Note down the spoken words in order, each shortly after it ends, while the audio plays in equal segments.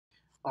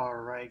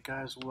Alright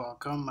guys,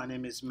 welcome. My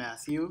name is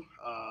Matthew.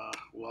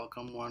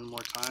 Welcome one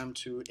more time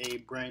to a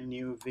brand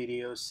new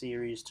video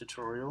series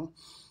tutorial.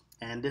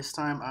 And this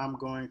time I'm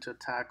going to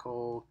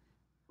tackle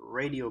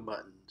radio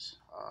buttons.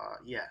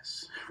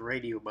 Yes,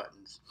 radio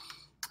buttons.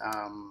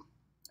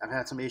 I've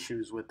had some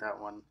issues with that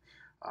one.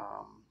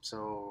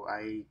 So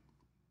I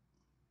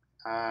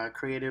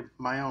created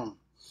my own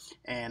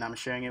and I'm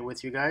sharing it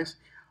with you guys.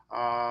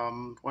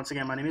 Once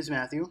again, my name is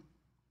Matthew.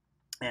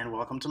 And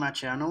welcome to my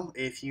channel.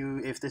 If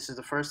this is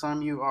the first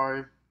time you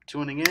are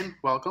tuning in,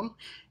 welcome.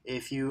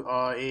 If you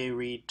are a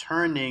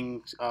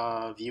returning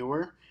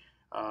viewer,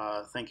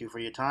 thank you for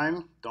your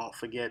time. Don't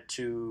forget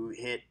to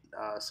hit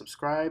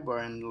subscribe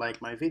and like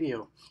my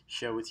video.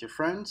 Share with your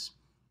friends.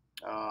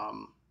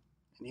 And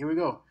here we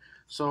go.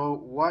 So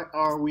what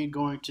are we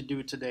going to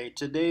do today?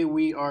 Today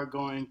we are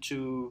going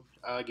to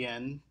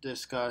again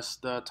discuss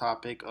the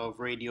topic of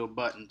radio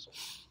buttons.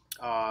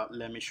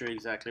 Let me show you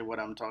exactly what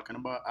I'm talking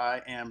about.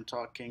 I am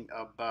talking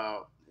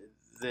about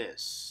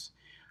this.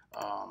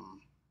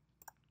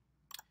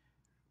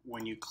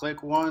 When you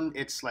click one,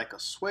 it's like a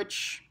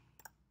switch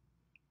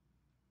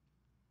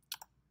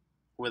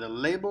with a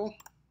label,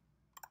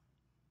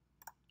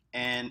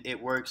 and it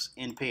works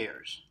in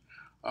pairs.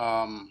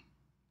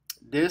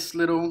 This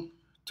little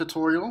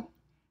tutorial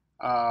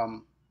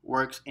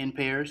works in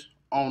pairs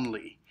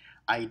only.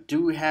 I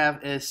do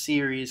have a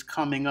series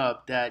coming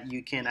up that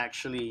you can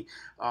actually,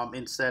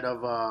 instead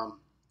of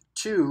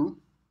two,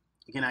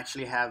 you can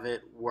actually have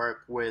it work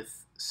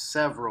with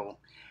several,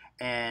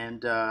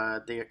 and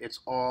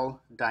it's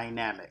all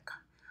dynamic.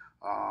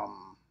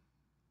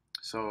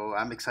 So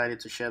I'm excited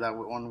to share that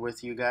one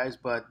with you guys.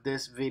 But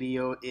this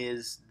video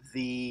is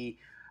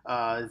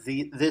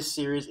this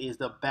series is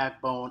the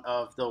backbone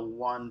of the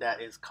one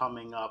that is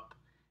coming up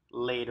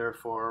later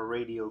for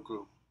Radio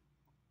Group.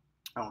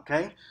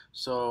 Okay,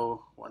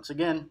 so once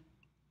again,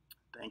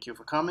 thank you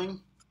for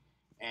coming,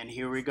 and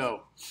here we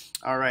go.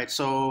 All right,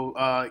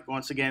 so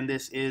once again,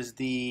 this is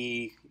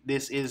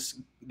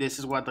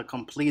what the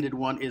completed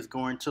one is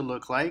going to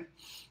look like.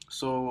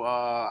 So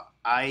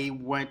I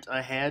went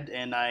ahead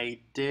and I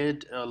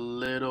did a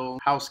little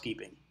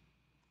housekeeping.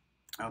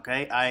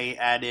 Okay, I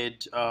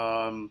added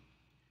a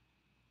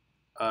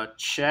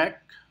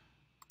check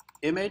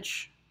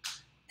image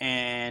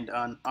and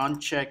an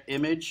unchecked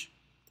image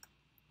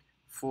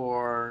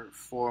for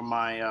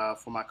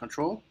my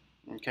control.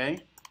 Okay,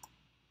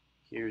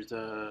 here's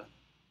the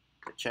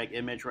check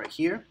image right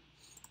here,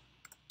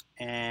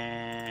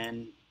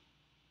 and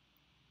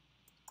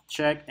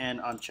check and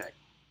uncheck.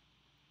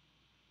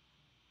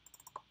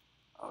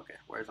 Okay,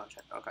 where's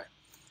uncheck? Okay,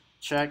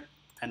 check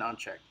and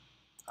uncheck.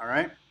 All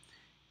right,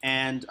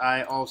 and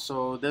I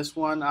also, this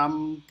one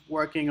I'm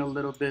working a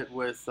little bit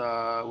with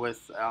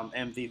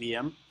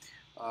MVVM.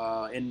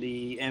 In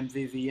the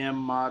MVVM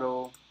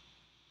model,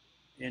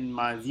 in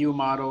my view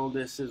model,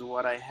 this is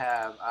what I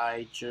have.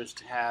 I just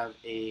have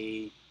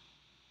a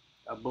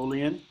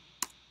Boolean.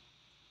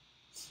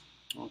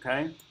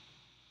 Okay,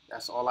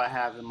 that's all I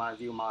have in my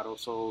view model.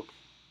 So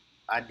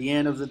at the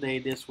end of the day,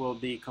 this will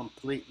be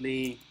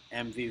completely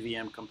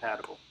MVVM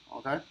compatible.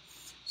 Okay,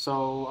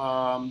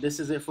 so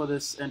this is it for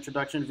this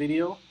introduction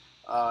video.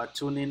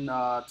 Tune in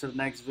to the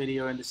next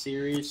video in the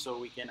series so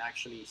we can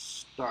actually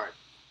start.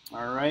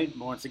 All right,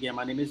 once again,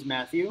 my name is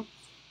Matthew,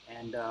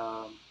 and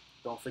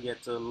don't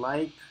forget to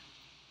like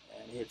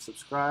and hit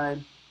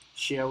subscribe,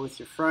 share with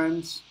your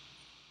friends,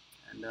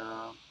 and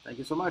thank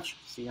you so much.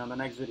 See you on the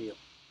next video.